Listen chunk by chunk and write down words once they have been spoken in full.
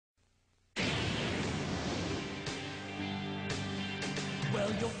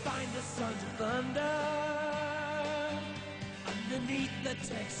you'll find the sons of thunder underneath the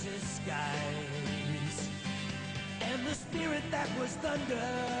Texas skies. And the spirit that was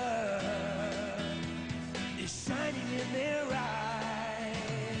thunder is shining in their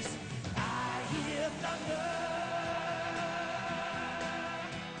eyes. I hear thunder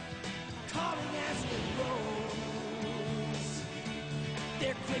calling as it rolls.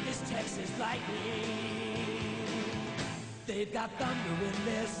 They're quick as Texas lightning. They've got thunder in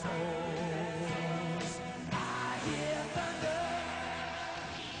their souls. I hear thunder.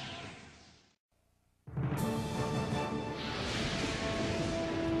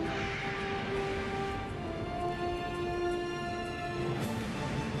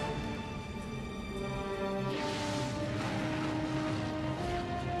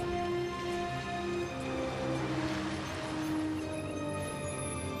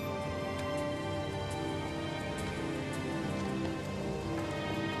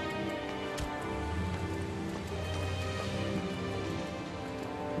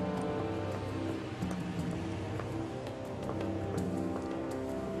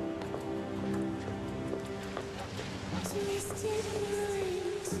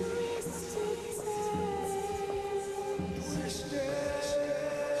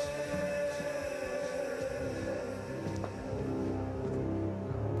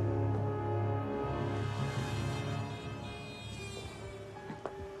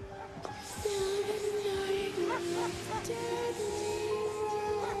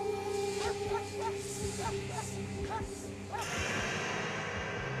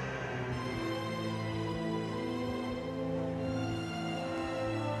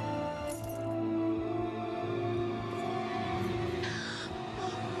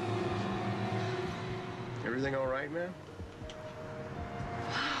 Everything all right, man?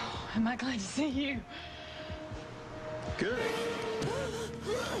 Wow, am I glad to see you. Good.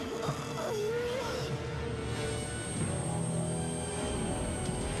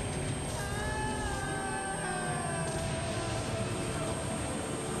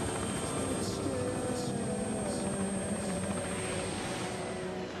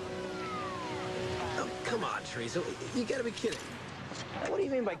 Oh, come on, Teresa. You gotta be kidding. What do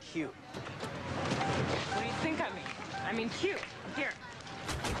you mean by cute? What do you think I mean? I mean cute. Here.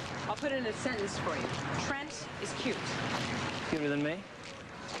 I'll put it in a sentence for you. Trent is cute. Cuter than me?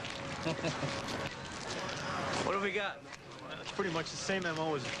 What have we got? It's pretty much the same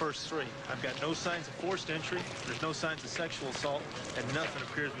MO as the first three. I've got no signs of forced entry, there's no signs of sexual assault, and nothing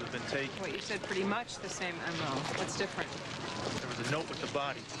appears to have been taken. What, you said pretty much the same MO. What's different? There was a note with the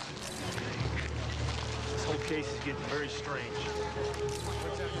body. This whole case is getting very strange.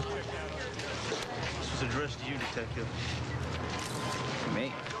 This was addressed to you, Detective.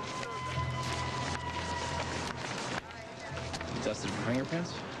 Me? You dusted for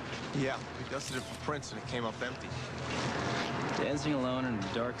fingerprints? Yeah, we dusted it for prints and it came up empty. Dancing alone in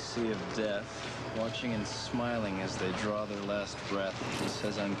a dark sea of death, watching and smiling as they draw their last breath. He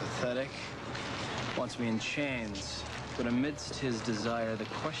says I'm pathetic, wants me in chains. But amidst his desire, the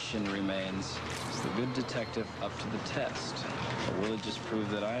question remains, is the good detective up to the test? Or will it just prove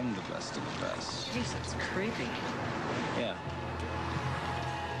that I'm the best of the best? Jeez, that's creepy. Yeah.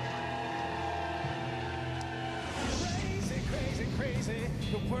 Crazy, crazy, crazy,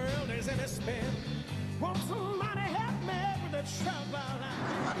 the world is in a spin. Won't somebody help me with the trouble?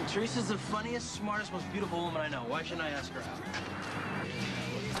 Teresa's the funniest, smartest, most beautiful woman I know. Why shouldn't I ask her out?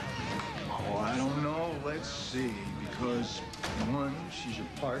 Oh, I don't know. Let's see. Because, one, she's your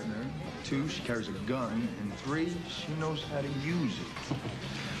partner. Two, she carries a gun. And three, she knows how to use it.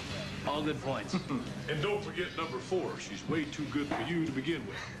 All good points. And don't forget number 4. She's way too good for you to begin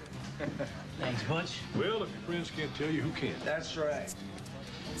with. Thanks, Butch. Well, if your friends can't tell you, who can? That's right.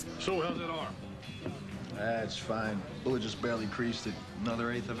 So, how's that arm? That's fine. Bullet just barely creased it.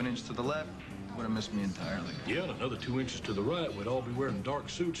 Another 1/8 of an inch to the left would have missed me entirely. Yeah, and another 2 inches to the right, we'd all be wearing dark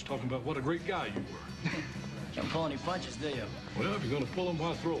suits talking about what a great guy you were. Can't pull any punches, do you? Well, if you're gonna pull them,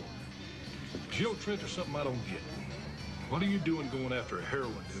 why throw them? But you know, Trent, there's something I don't get. What are you doing going after a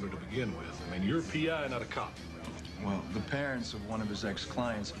heroin dealer to begin with? I mean, you're a PI, not a cop. Well, the parents of one of his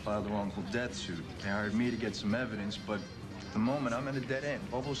ex-clients filed a wrongful death suit. They hired me to get some evidence, but at the moment, I'm at a dead end.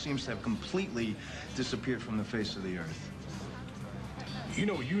 Bobo seems to have completely disappeared from the face of the earth. You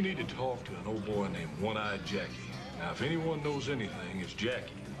know, you need to talk to an old boy named One-Eyed Jackie. Now, if anyone knows anything, it's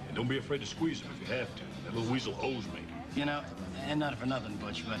Jackie. And don't be afraid to squeeze him if you have to. That little weasel owes me. You know, and not for nothing,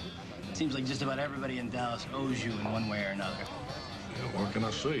 Butch, but it seems like just about everybody in Dallas owes you in one way or another. Yeah, what can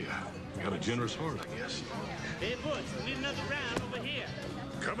I say? You got a generous heart, I guess. Hey, Butch, we need another round over here.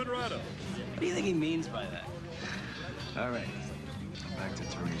 Coming right up. What do you think he means by that? All right. back to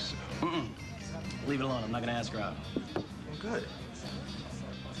Teresa. Leave it alone. I'm not gonna ask her out. Good.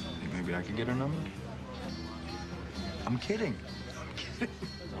 Think maybe I could get her number? I'm kidding.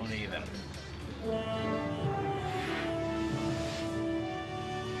 Don't even.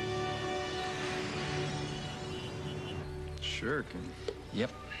 Sure, can.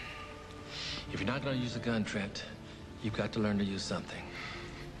 Yep. If you're not going to use a gun, Trent, you've got to learn to use something.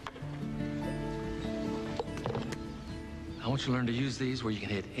 I want you to learn to use these where you can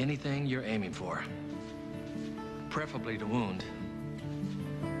hit anything you're aiming for. Preferably to wound.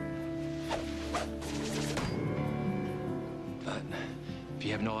 But if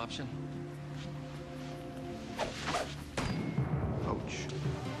you have no option... Ouch.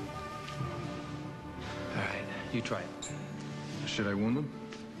 All right, you try it. Should I wound him?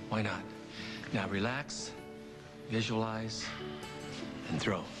 Why not? Now relax, visualize, and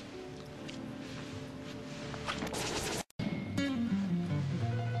throw.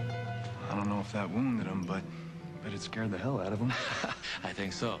 I don't know if that wounded him, but it scared the hell out of him. I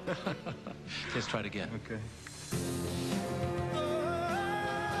think so. Let's try it again. Okay.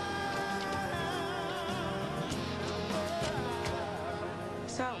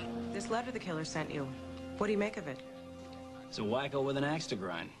 So, this letter the killer sent you, what do you make of it? It's a wacko with an axe to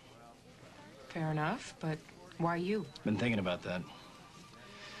grind. Fair enough, but why you? Been thinking about that.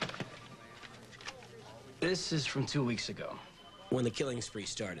 This is from 2 weeks ago. When the killing spree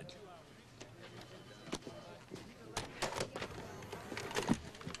started.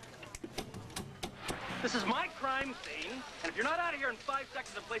 This is my crime scene, and if you're not out of here in 5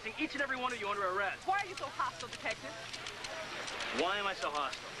 seconds, I'm placing each and every one of you under arrest. Why are you so hostile, detective? Why am I so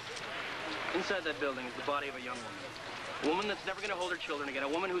hostile? Inside that building is the body of a young woman. A woman that's never going to hold her children again. A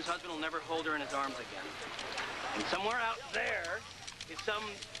woman whose husband will never hold her in his arms again. And somewhere out there is some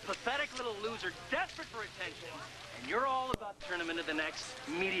pathetic little loser desperate for attention. And you're all about to turn him into the next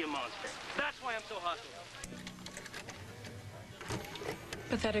media monster. That's why I'm so hostile.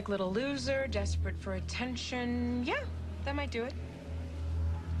 Pathetic little loser, desperate for attention. Yeah, that might do it.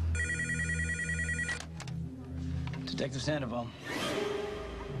 Detective Sandoval.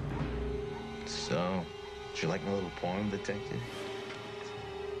 So, did you like my little poem, Detective?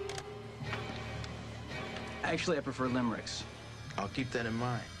 Actually, I prefer limericks. I'll keep that in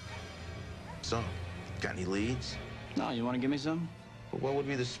mind. So, got any leads? No, you want to give me some? But what would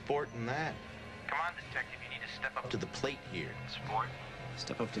be the sport in that? Come on, Detective, you need to step up to the plate here. Sport?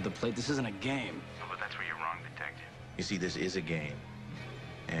 Step up to the plate. This isn't a game. Oh, but that's where you're wrong, Detective. You see, this is a game.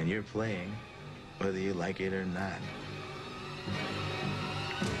 And you're playing, whether you like it or not.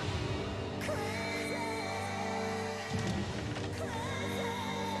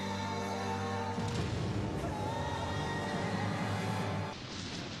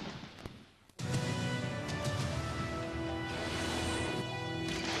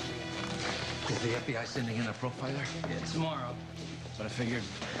 Is the FBI sending in a profiler? Yeah, tomorrow. But I figured,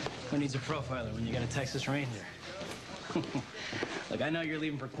 who needs a profiler when you got a Texas Ranger? Look, I know you're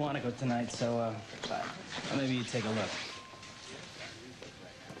leaving for Quantico tonight, so maybe you take a look.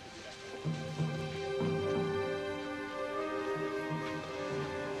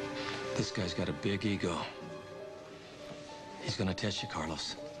 This guy's got a big ego. He's gonna test you,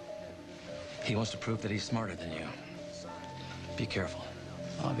 Carlos. He wants to prove that he's smarter than you. Be careful.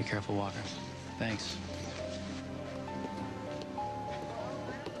 I'll be careful, Walker. Thanks.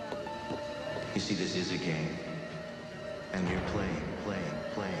 You see, this is a game. And you're playing.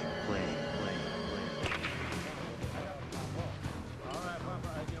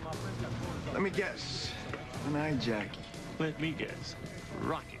 Let me guess. An Jackie. Let me guess.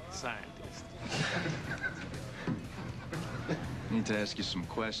 Rocket scientist. Need to ask you some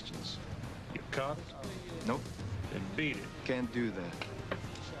questions. You caught it? Nope. Then beat it. Can't do that.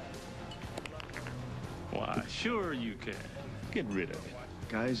 Why, sure you can. Get rid of it.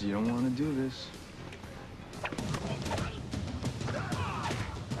 Guys, you don't want to do this.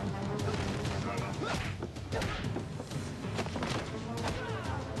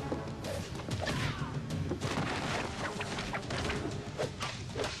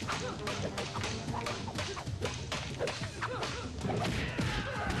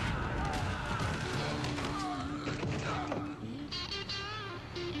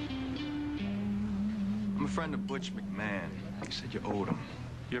 I'm a friend of Butch McMahon. He said you owed him.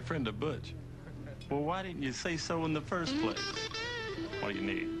 You're a friend of Butch. Well, why didn't you say so in the first place? What do you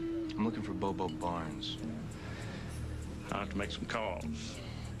need? I'm looking for Bobo Barnes. I'll have to make some calls.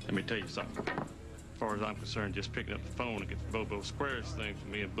 Let me tell you something. As far as I'm concerned, just picking up the phone and get the Bobo Squares thing for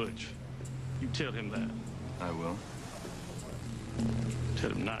me and Butch. You tell him that. I will.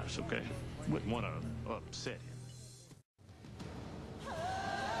 Tell him nice, okay? Wouldn't want to upset him.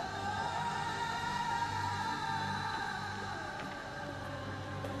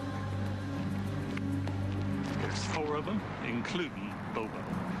 of them, including Bobo.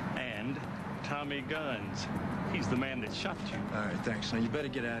 And Tommy Guns. He's the man that shot you. All right, thanks. Now, you better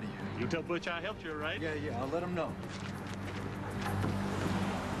get out of here. You tell Butch I helped you, right? Yeah, I'll let him know.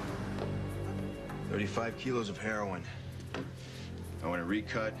 35 kilos of heroin. I want it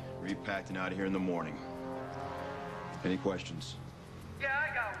recut, repacked, and out of here in the morning. Any questions? Yeah,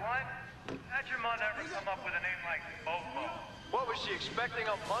 I got one. How'd your mom ever come up with a name like Bobo? What, was she expecting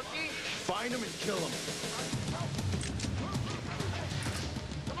a monkey? Find him and kill him.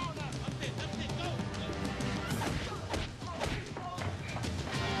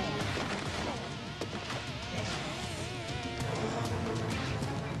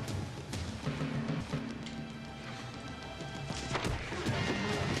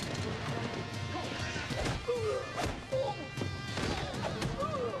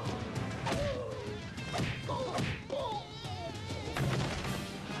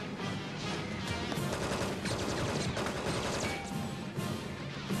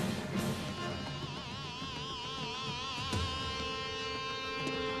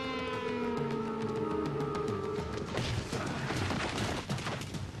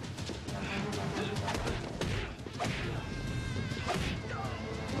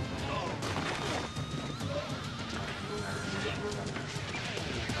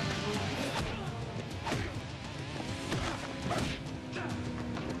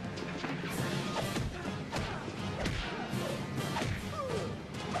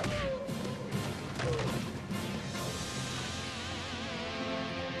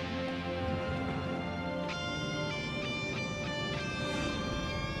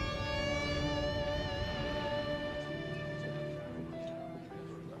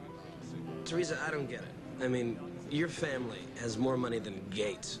 Teresa, I don't get it. I mean, your family has more money than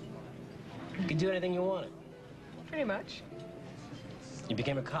Gates. You could do anything you wanted. Pretty much. You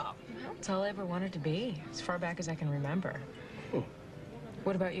became a cop. Well, it's all I ever wanted to be, as far back as I can remember.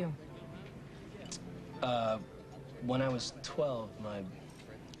 What about you? When I was 12, my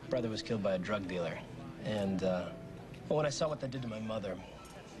brother was killed by a drug dealer. And, well, when I saw what that did to my mother,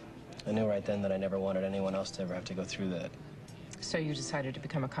 I knew right then that I never wanted anyone else to ever have to go through that. So you decided to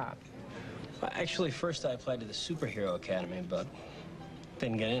become a cop? Actually, first I applied to the Superhero Academy, but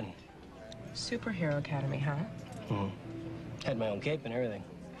didn't get in. Superhero Academy, huh? Mm-hmm. Had my own cape and everything.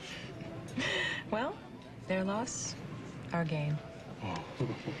 Well, their loss, our gain.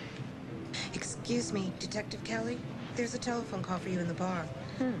 Excuse me, Detective Kelly? There's a telephone call for you in the bar.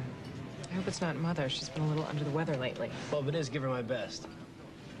 I hope it's not Mother. She's been a little under the weather lately. Well, if it is, give her my best.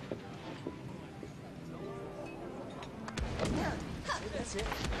 That's it.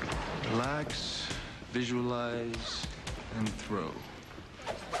 Relax, visualize, and throw.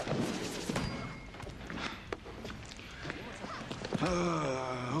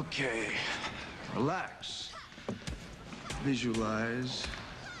 Okay. Relax, visualize,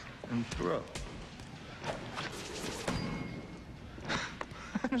 and throw.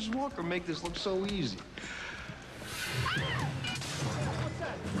 How does Walker make this look so easy?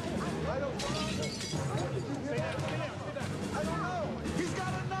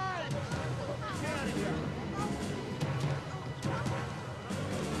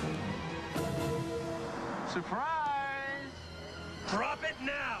 Surprise! Drop it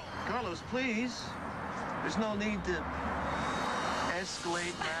now! Carlos, please. There's no need to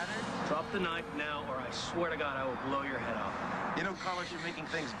escalate matters. Drop the knife now, or I swear to God I will blow your head off. You know, Carlos, you're making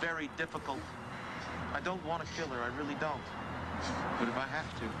things very difficult. I don't want to kill her, I really don't. But if I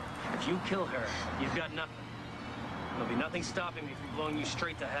have to... If you kill her, you've got nothing. There'll be nothing stopping me from blowing you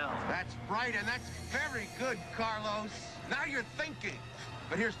straight to hell. That's right, and that's very good, Carlos. Now you're thinking.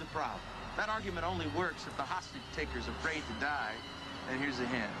 But here's the problem. That argument only works if the hostage taker's afraid to die. And here's a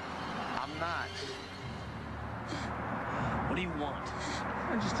hint. I'm not. What do you want?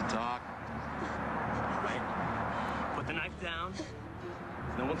 Just to talk. Right. Put the knife down.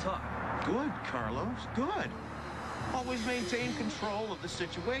 Then we'll talk. Good, Carlos, good. Always maintain control of the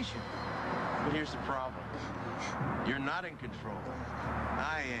situation. But here's the problem. You're not in control.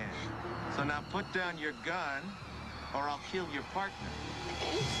 I am. So now put down your gun, or I'll kill your partner.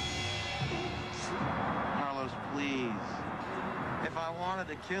 Carlos, please. If I wanted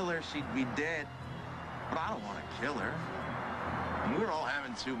to kill her, she'd be dead. But I don't want to kill her. And we're all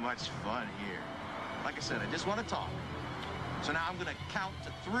having too much fun here. Like I said, I just want to talk. So now I'm going to count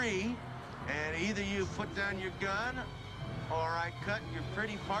to 3, and either you put down your gun, or I cut your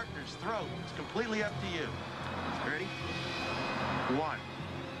pretty partner's throat. It's completely up to you. Ready? 1.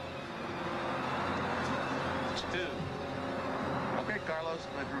 2. Okay, Carlos,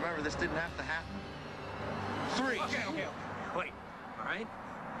 but remember, this didn't have to happen. 3. Okay. Wait. All right,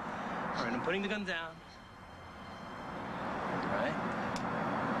 I'm putting the gun down. right?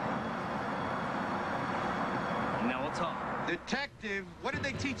 And now we'll talk. Detective, what did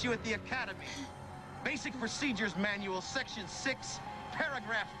they teach you at the academy? Basic Procedures Manual, Section 6,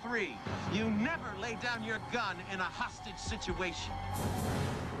 Paragraph 3. You never lay down your gun in a hostage situation.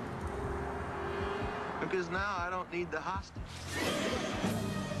 Because now I don't need the hostage.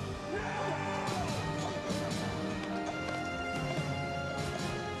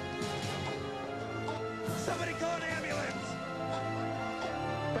 Somebody call an ambulance!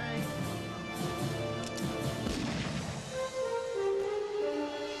 Bang.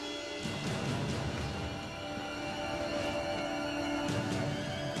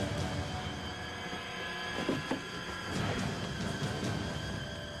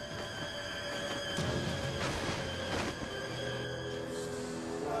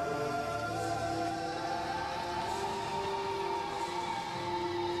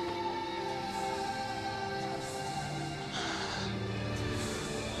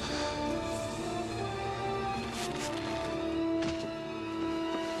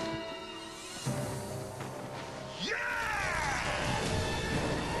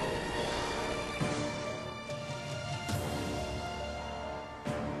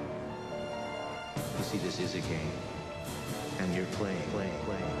 You see, this is a game. And you're playing.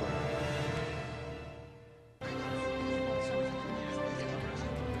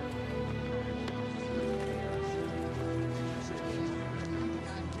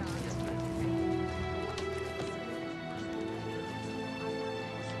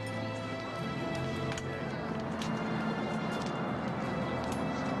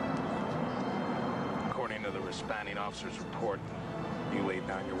 According to the responding officer's report, you laid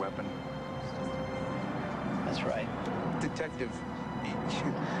down your weapon. That's right. Detective,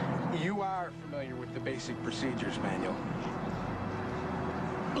 you are familiar with the Basic Procedures Manual.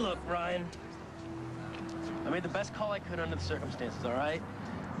 Look, Ryan, I made the best call I could under the circumstances, all right?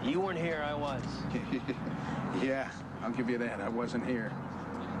 You weren't here, I was. Yeah, I'll give you that. I wasn't here.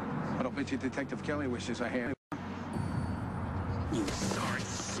 But I'll bet you Detective Kelly wishes I had. You sorry,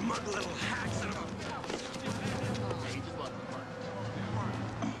 smug little hacks of a...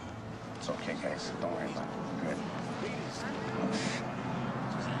 It's okay, guys. Don't worry about it. Good.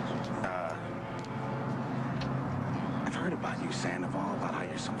 I've heard about you, Sandoval, about how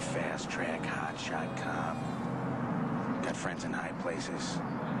you're some fast-track, hotshot cop. Got friends in high places.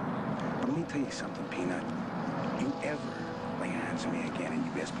 But let me tell you something, Peanut. You ever lay hands on me again, and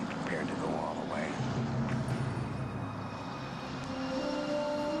you best be prepared to go all the way.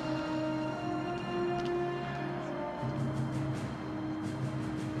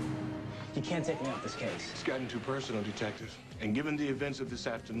 You can't take me off this case. It's gotten too personal, Detective. And given the events of this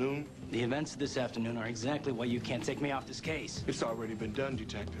afternoon... The events of this afternoon are exactly why you can't take me off this case. It's already been done,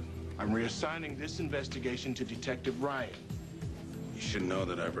 Detective. I'm reassigning this investigation to Detective Ryan. You should know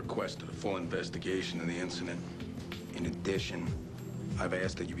that I've requested a full investigation of the incident. In addition, I've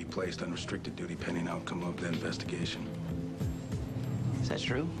asked that you be placed on restricted duty pending outcome of the investigation. Is that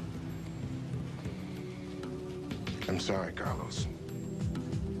true? I'm sorry, Carlos.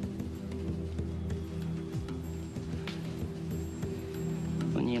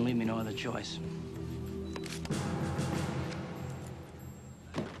 Then you leave me no other choice.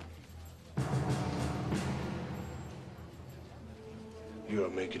 You are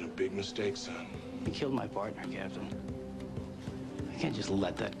making a big mistake, son. You killed my partner, Captain. I can't just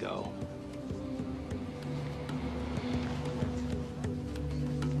let that go.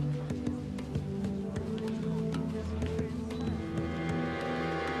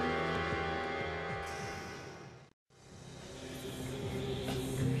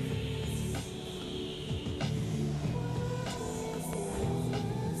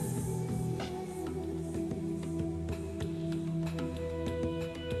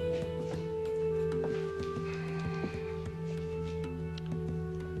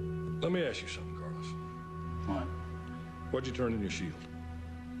 Let me ask you something, Carlos. What? Why'd you turn in your shield?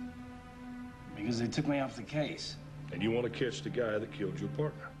 Because they took me off the case. And you want to catch the guy that killed your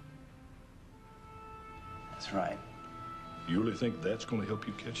partner? That's right. You really think that's going to help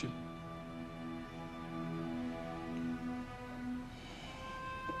you catch him?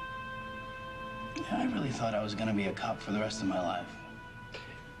 Yeah, I really thought I was going to be a cop for the rest of my life.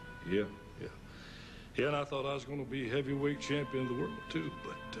 Yeah. Yeah, and I thought I was going to be heavyweight champion of the world, too,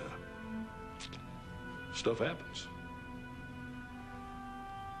 but, stuff happens.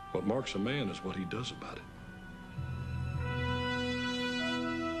 What marks a man is what he does about it.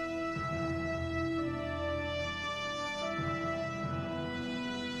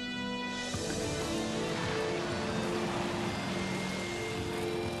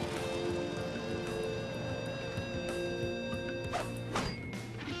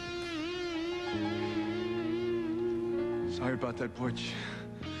 Sorry about that, Butch.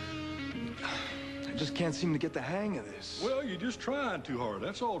 I just can't seem to get the hang of this. Well, you're just trying too hard.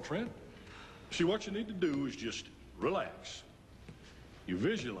 That's all, Trent. See, what you need to do is just relax. You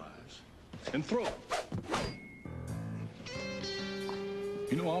visualize and throw.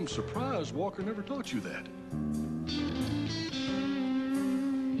 You know, I'm surprised Walker never taught you that.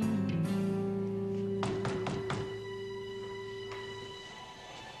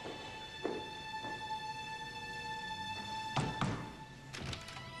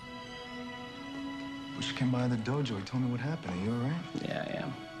 Butch came by the dojo. He told me what happened. Are you all right? Yeah, I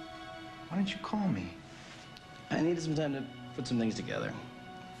am. Why didn't you call me? I needed some time to put some things together.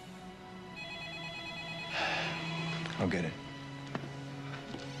 I'll get it.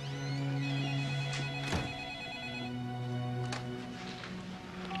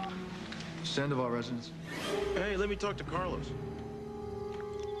 Sandoval residence. Hey, let me talk to Carlos.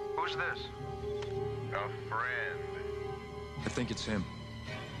 Who's this? A friend. I think it's him.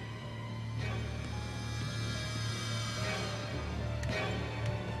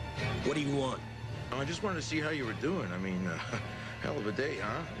 What do you want? Oh, I just wanted to see how you were doing. I mean, hell of a day, huh?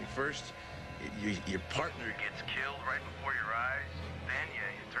 I mean, first, your partner gets killed right before your eyes. Then you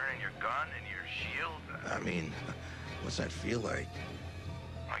turn in your gun and your shield. I mean, what's that feel like?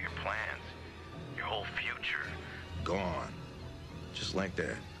 Oh, your plans, your whole future, gone. Just like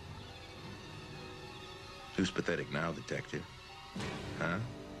that. Who's pathetic now, detective? Huh?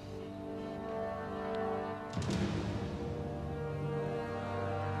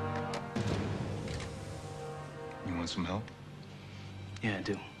 You want some help? Yeah, I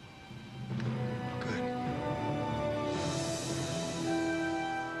do. Good.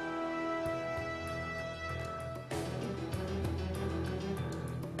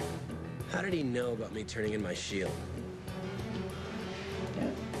 How did he know about me turning in my shield? Yeah.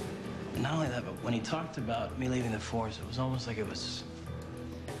 Not only that, but when he talked about me leaving the force, it was almost like it was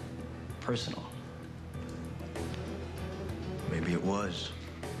personal. Maybe it was.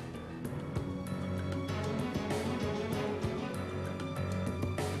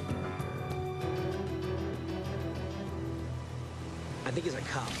 I think he's a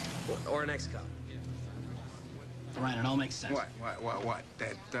cop, or an ex-cop. Right, it all makes sense. What?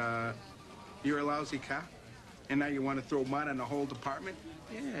 That, you're a lousy cop? And now you want to throw mud on the whole department?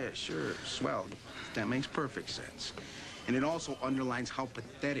 Yeah, sure, swell. That makes perfect sense. And it also underlines how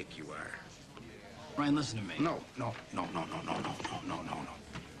pathetic you are. Ryan, listen to me. No.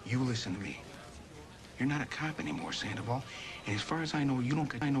 You listen to me. You're not a cop anymore, Sandoval. And as far as I know, you don't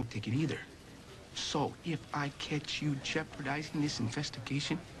get no ticket either. So, if I catch you jeopardizing this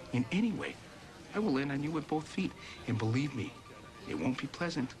investigation in any way, I will land on you with both feet. And believe me, it won't be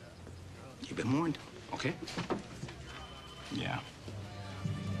pleasant. You've been warned, okay? Yeah.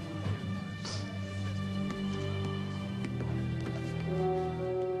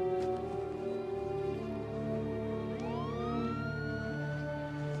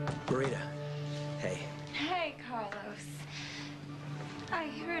 Marita, hey. Hey, Carlos. I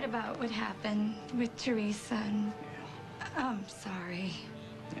heard about what happened with Teresa, and I'm sorry.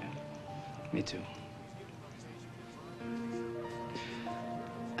 Yeah, me too.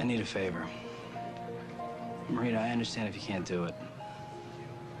 I need a favor. Marita, I understand if you can't do it.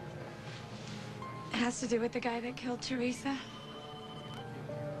 It has to do with the guy that killed Teresa?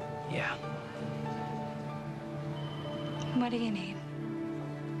 Yeah. What do you need?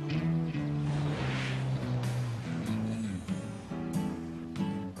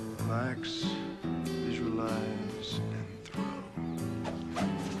 Relax, visualize, and throw.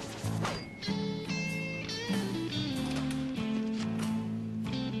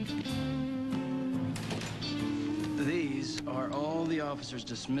 These are all the officers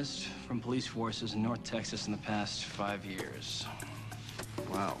dismissed from police forces in North Texas in the past 5 years.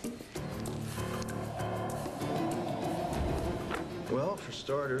 Wow. Well, for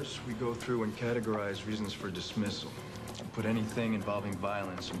starters, we go through and categorize reasons for dismissal. And put anything involving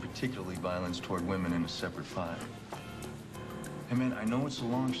violence, and particularly violence toward women, in a separate file. Hey, man, I know it's a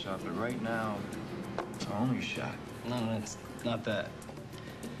long shot, but right now, it's our only shot. No, it's not that.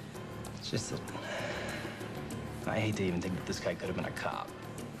 It's just that I hate to even think that this guy could have been a cop.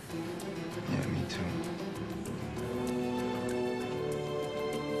 Yeah, me too.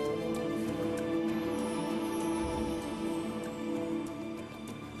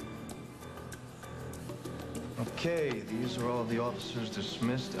 Okay, these are all the officers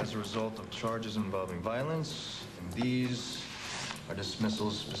dismissed as a result of charges involving violence, and these are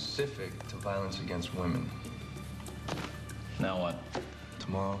dismissals specific to violence against women. Now what?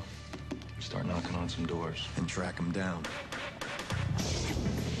 Tomorrow, we start knocking on some doors and track them down.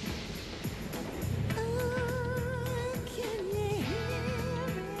 I can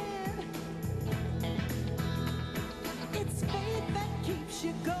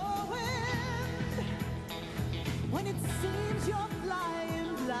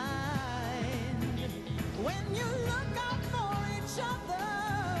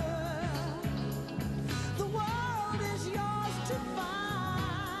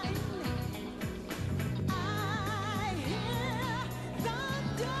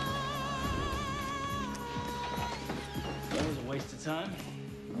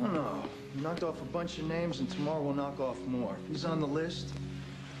We knocked off a bunch of names, and tomorrow we'll knock off more. If he's on the list,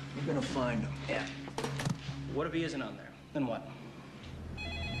 we're gonna find him. Yeah. What if he isn't on there? Then what?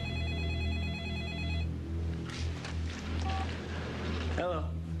 Hello.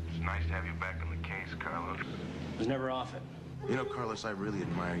 It's nice to have you back on the case, Carlos. Was never off it. You know, Carlos, I really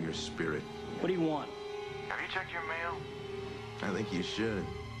admire your spirit. What do you want? Have you checked your mail? I think you should.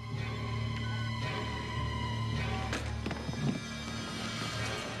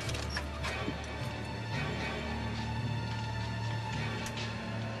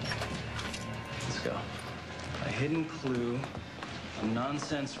 Let's go. A hidden clue, a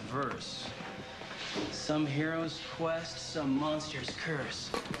nonsense verse. Some hero's quest, some monster's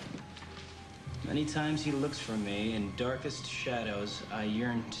curse. Many times he looks for me, in darkest shadows I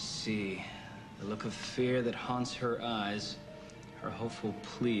yearn to see. The look of fear that haunts her eyes, her hopeful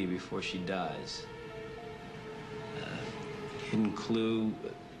plea before she dies. Hidden clue.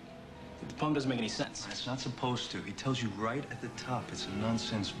 The poem doesn't make any sense. It's not supposed to. He tells you right at the top it's a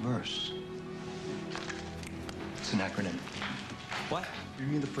nonsense verse. It's an acronym. What? Read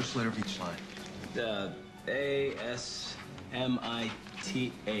me the first letter of each line. A-S-M-I-T-H.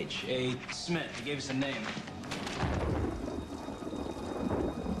 A. Smith. He gave us a name.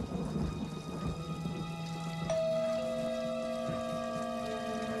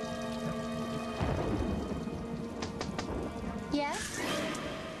 Yes?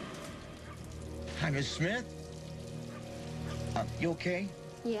 Hi, Miss Smith. You okay?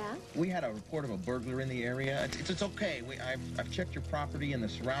 Yeah? We had a report of a burglar in the area. It's okay. I've checked your property and the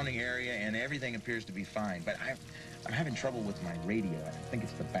surrounding area, and everything appears to be fine. But I'm having trouble with my radio. I think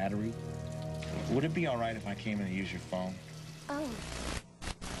it's the battery. Would it be all right if I came in and used your phone? Oh.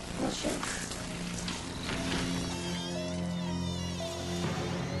 Well, sure.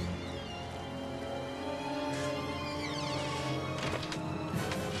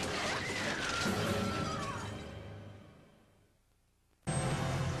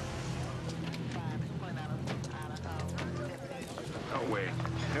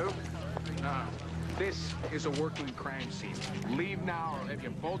 This is a working crime scene. Leave now or I'll have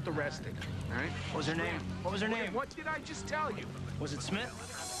you both arrested. All right? What was her name? What was her name? What did I just tell you? Was it Smith?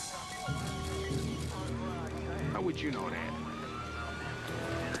 How would you know that?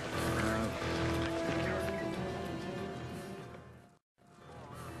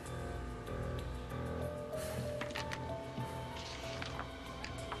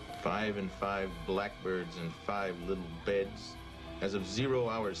 Five and 5 blackbirds and 5 little beds. As of 0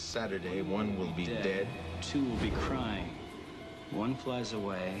 hours Saturday, 1 will be dead. 2 will be crying. 1 flies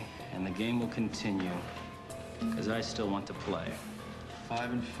away, and the game will continue. Because I still want to play.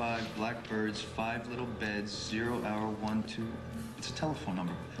 5 and 5 blackbirds, 5 little beds, 0 hour 1 2. It's a telephone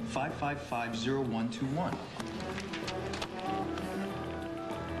number. 555-0121.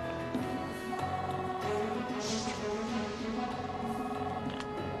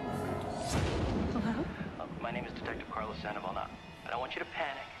 Hello? My name is Detective Carlos Sandoval. Now, I don't want you to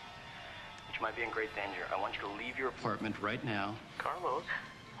panic, but you might be in great danger. I want you to leave your apartment right now. Carlos?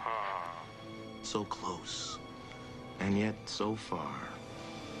 So close, and yet so far.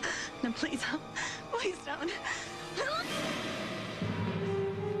 No, please don't. Please don't.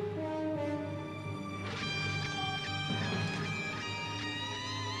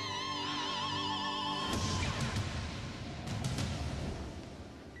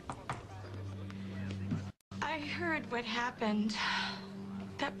 I heard what happened.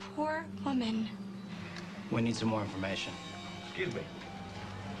 That poor woman. We need some more information. Excuse me.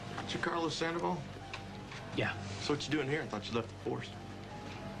 Is you Carlos Sandoval? Yeah. So what you doing here? I thought you left the force.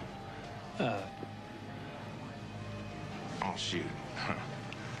 Oh, shoot.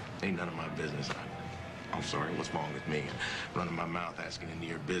 Ain't none of my business. I'm sorry. What's wrong with me? Running my mouth asking into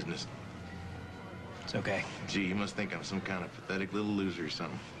your business. It's okay. Gee, you must think I'm some kind of pathetic little loser or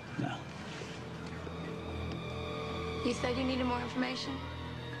something. No. You said you needed more information?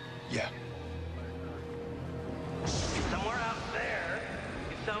 Yeah. Somewhere out there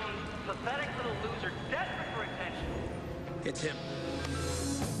is some pathetic little loser desperate for attention. It's him.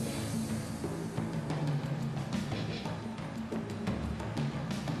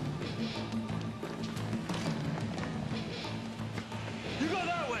 You go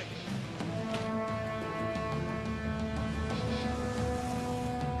that way.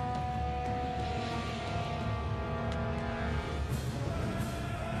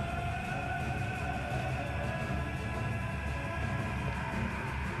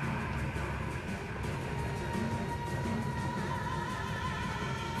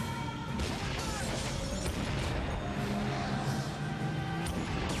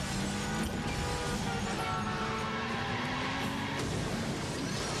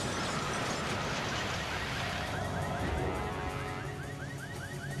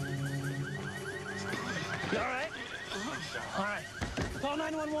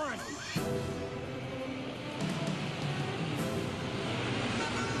 911.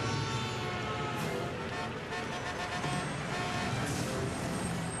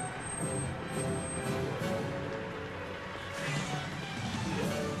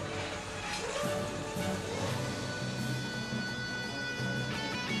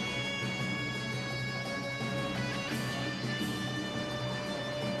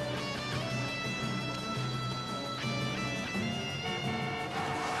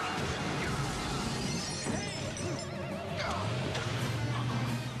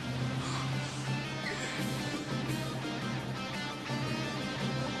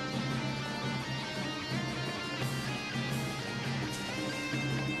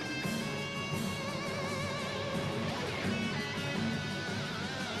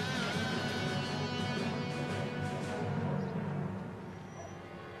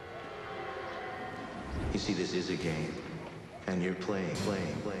 You see, this is a game, and you're playing,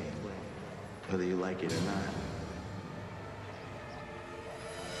 whether you like it or not.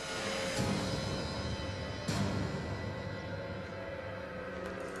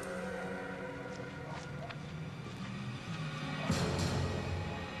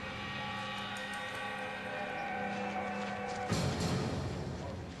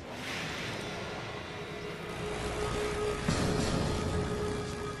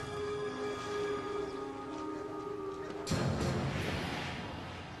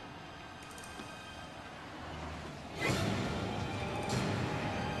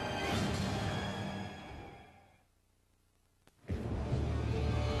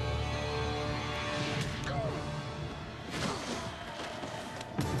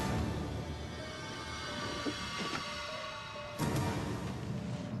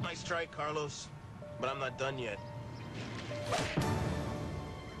 Nice try, Carlos, but I'm not done yet.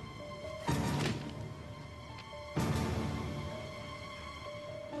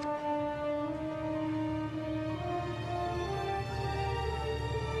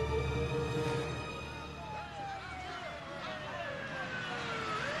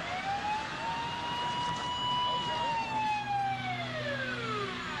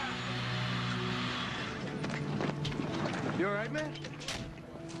 You all right, man?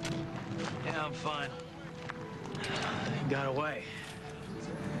 Yeah, I'm fine. He got away.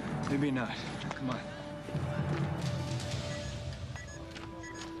 Maybe not. Come on.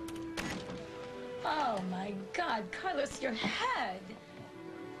 Oh, my God. Carlos, your head.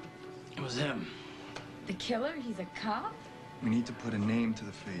 It was him. The killer? He's a cop? We need to put a name to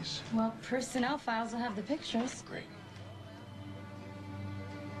the face. Well, personnel files will have the pictures. Great.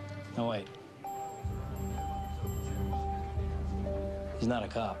 No, wait. He's not a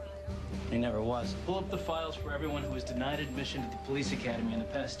cop. He never was. Pull up the files for everyone who was denied admission to the police academy in the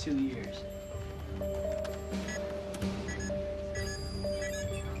past 2 years.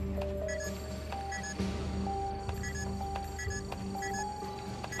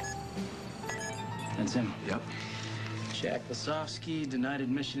 That's him. Yep. Jack Lasovsky denied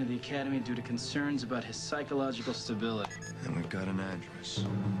admission to the academy due to concerns about his psychological stability. And we've got an address.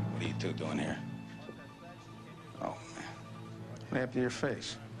 What are you two doing here? Oh, man. What happened to your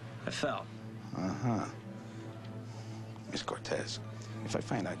face? I fell. Uh-huh. Miss Cortez, if I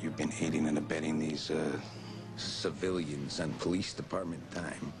find out you've been aiding and abetting these, civilians on police department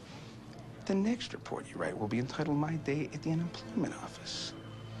time, the next report you write will be entitled My Day at the Unemployment Office.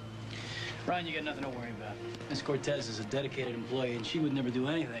 Ryan, you got nothing to worry about. Miss Cortez is a dedicated employee, and she would never do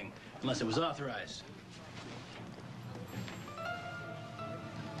anything unless it was authorized.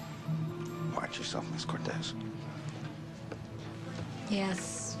 Watch yourself, Miss Cortez.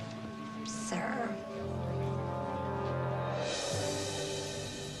 Yes, sir.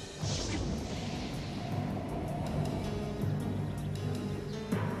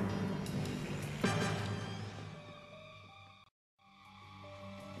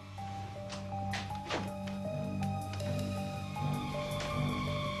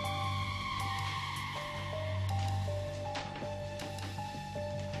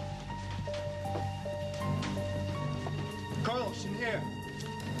 Carlos, in here.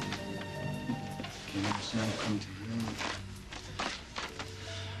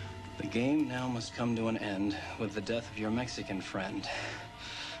 The game now must come to an end with the death of your Mexican friend.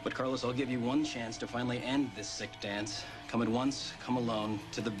 But Carlos, I'll give you one chance to finally end this sick dance. Come at once, come alone,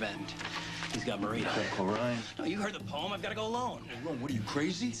 to the Bend. He's got Marita. Uncle Ryan. No, you heard the poem. I've got to go alone. Alone? What are you,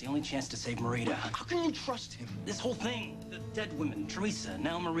 crazy? It's the only chance to save Marita. How can you trust him? This whole thing, the dead women, Teresa,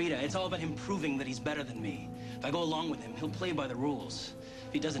 now Marita, it's all about him proving that he's better than me. If I go along with him, he'll play by the rules.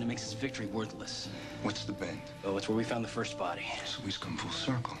 If he doesn't, it makes his victory worthless. What's the Bend? Oh, it's where we found the first body. So he's come full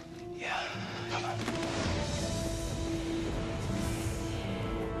circle. Yeah. Come on.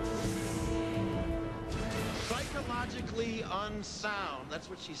 Psychologically unsound. That's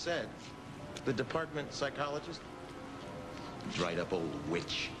what she said. The department psychologist. Dried up old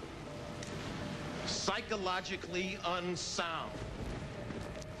witch. Psychologically unsound.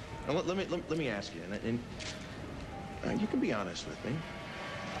 Now, let me ask you, and you can be honest with me.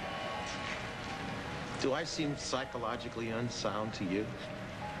 Do I seem psychologically unsound to you?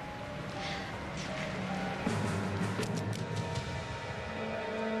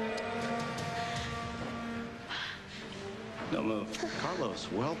 Don't move.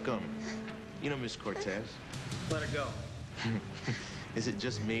 Carlos, welcome. You know Miss Cortez. Let her go. Is it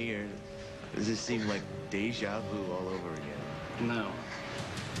just me, or does it seem like deja vu all over again? No.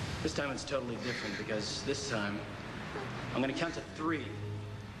 This time it's totally different because this time I'm gonna count to 3,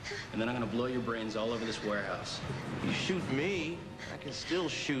 and then I'm gonna blow your brains all over this warehouse. You shoot me, I can still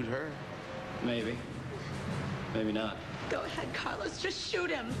shoot her. Maybe. Maybe not. Go ahead, Carlos. Just shoot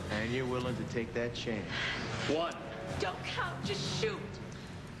him. And you're willing to take that chance? 1. Don't count. Just shoot.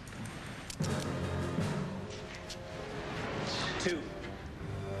 2.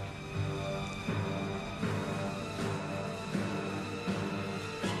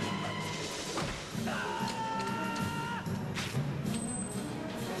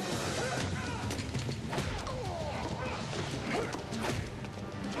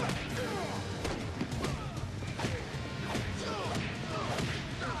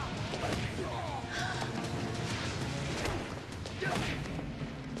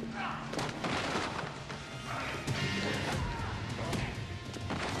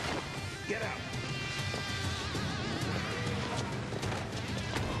 Get out.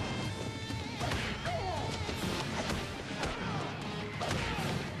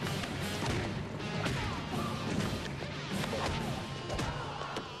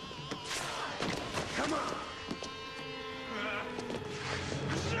 Come on.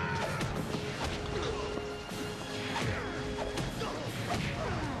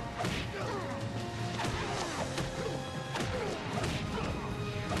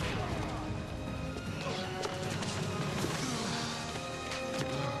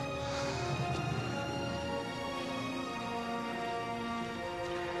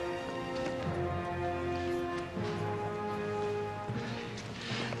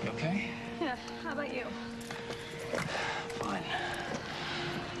 You okay? Yeah. How about you? Fine.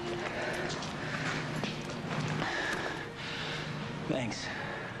 Thanks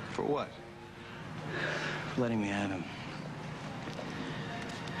For what? for letting me have him.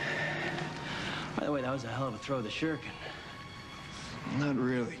 By the way, that was a hell of a throw, the shuriken. Not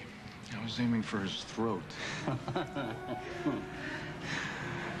really. I was aiming for his throat.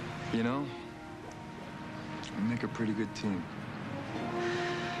 You know, we make a pretty good team.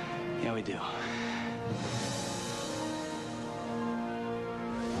 Yeah, we do.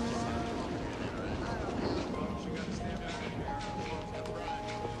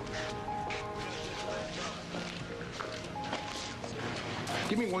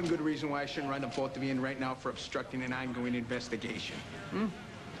 Give me one good reason why I shouldn't run them both of you in right now for obstructing an ongoing investigation.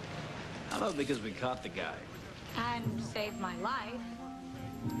 How about because we caught the guy? And saved my life.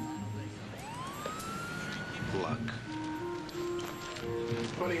 Luck.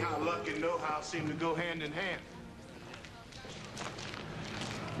 It's funny how luck and know-how seem to go hand in hand.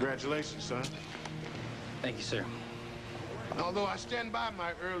 Congratulations, son. Thank you, sir. Although I stand by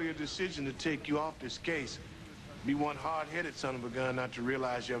my earlier decision to take you off this case, be one hard-headed son of a gun not to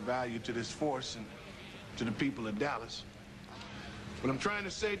realize your value to this force and to the people of Dallas. What I'm trying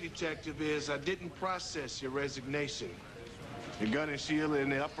to say, Detective, is I didn't process your resignation. Your gun and shield are in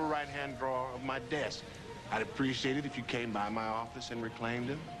the upper right-hand drawer of my desk. I'd appreciate it if you came by my office and reclaimed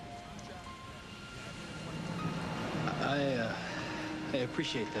them. I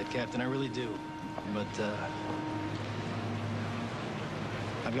appreciate that, Captain. I really do. But,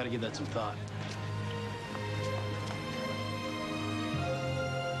 I've got to give that some thought.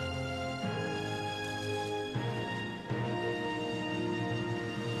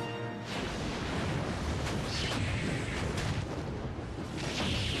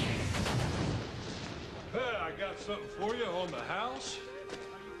 I got something for you on the house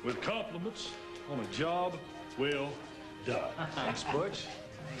with compliments on a job well done. Thanks, Butch.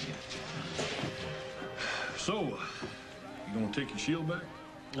 So, you gonna take your shield back?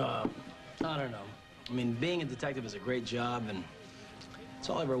 I don't know. I mean, being a detective is a great job, and it's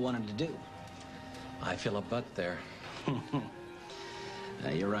all I ever wanted to do. I feel a butt there.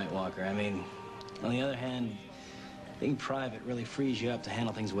 You're right, Walker. I mean, on the other hand, being private really frees you up to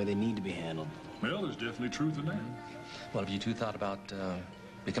handle things the way they need to be handled. Well, there's definitely truth in that. What have you two thought about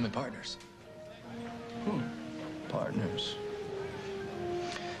becoming partners? Partners.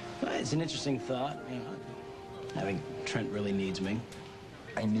 Well, it's an interesting thought. You know, I think Trent really needs me.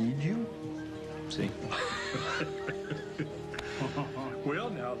 I need you? See? Well,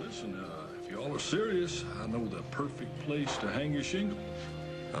 now, listen, if y'all are serious, I know the perfect place to hang your shingle.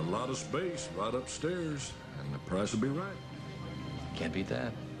 A lot of space right upstairs, and the price will be right. Can't beat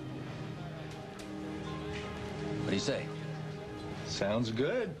that. What do you say? Sounds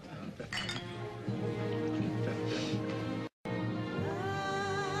good.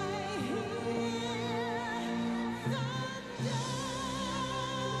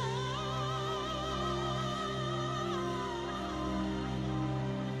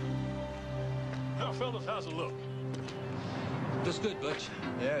 Now, fellas, how's it look? Looks good, Butch.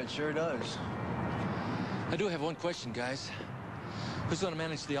 Yeah, it sure does. I do have one question, guys. Who's going to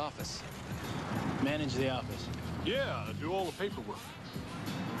manage the office? Manage the office. Yeah, do all the paperwork.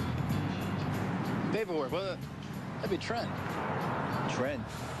 Paperwork? Well, that'd be Trent. Trent?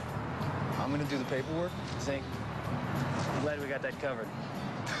 I'm gonna do the paperwork? See? I'm glad we got that covered.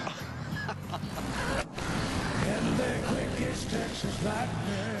 And their quickest Texas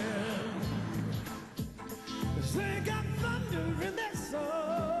lightning, 'cause they got thunder in their souls.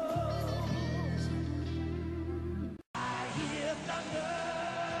 I hear thunder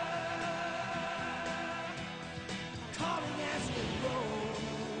calling as it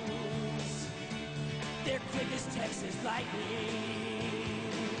rolls. Their quickest Texas lightning,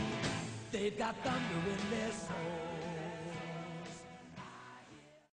 they've got thunder in their souls.